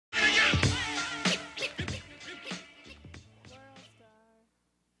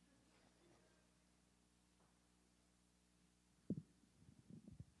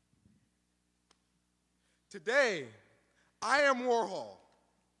Today, I am Warhol.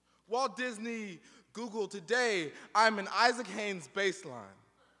 Walt Disney, Google, today, I'm an Isaac Hayes baseline.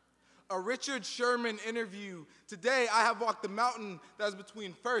 A Richard Sherman interview. Today, I have walked the mountain that is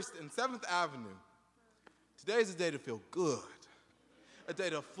between 1st and 7th Avenue. Today is a day to feel good. A day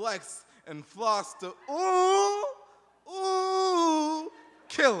to flex and floss to,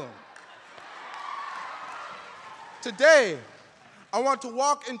 kill 'em. Today, I want to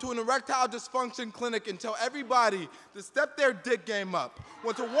walk into an erectile dysfunction clinic and tell everybody to step their dick game up. I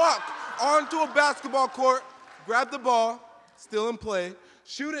want to walk onto a basketball court, grab the ball, still in play,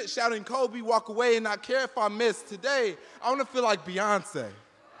 shoot it shouting Kobe, walk away and not care if I miss. Today, I want to feel like Beyonce.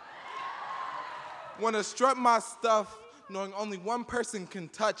 Want to strut my stuff knowing only one person can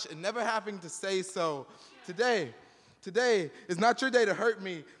touch and never having to say so. Today is not your day to hurt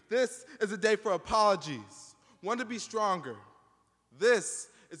me. This is a day for apologies. One to be stronger. This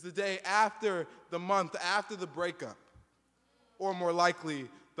is the day after the month after the breakup. Or more likely,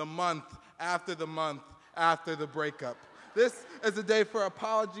 the month after the breakup. This is a day for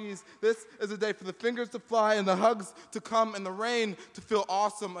apologies. This is a day for the fingers to fly and the hugs to come and the rain to feel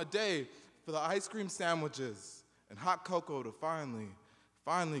awesome. A day for the ice cream sandwiches and hot cocoa to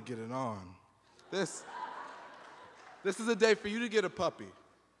finally get it on. This is a day for you to get a puppy.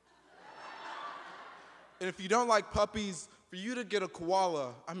 And if you don't like puppies, for you to get a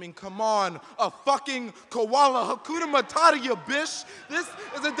koala. I mean, come on, a fucking koala. Hakuna Matata, you bitch. This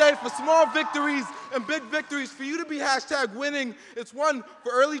is a day for small victories and big victories. For you to be #winning. It's one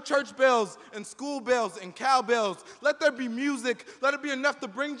for early church bells and school bells and cowbells. Let there be music. Let it be enough to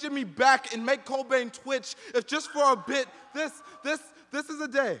bring Jimmy back and make Cobain twitch. If just for a bit, this is a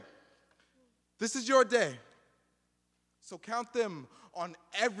day. This is your day. So count them on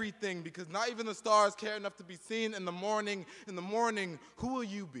everything, because not even the stars care enough to be seen in the morning. In the morning, who will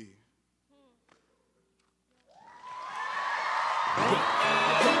you be?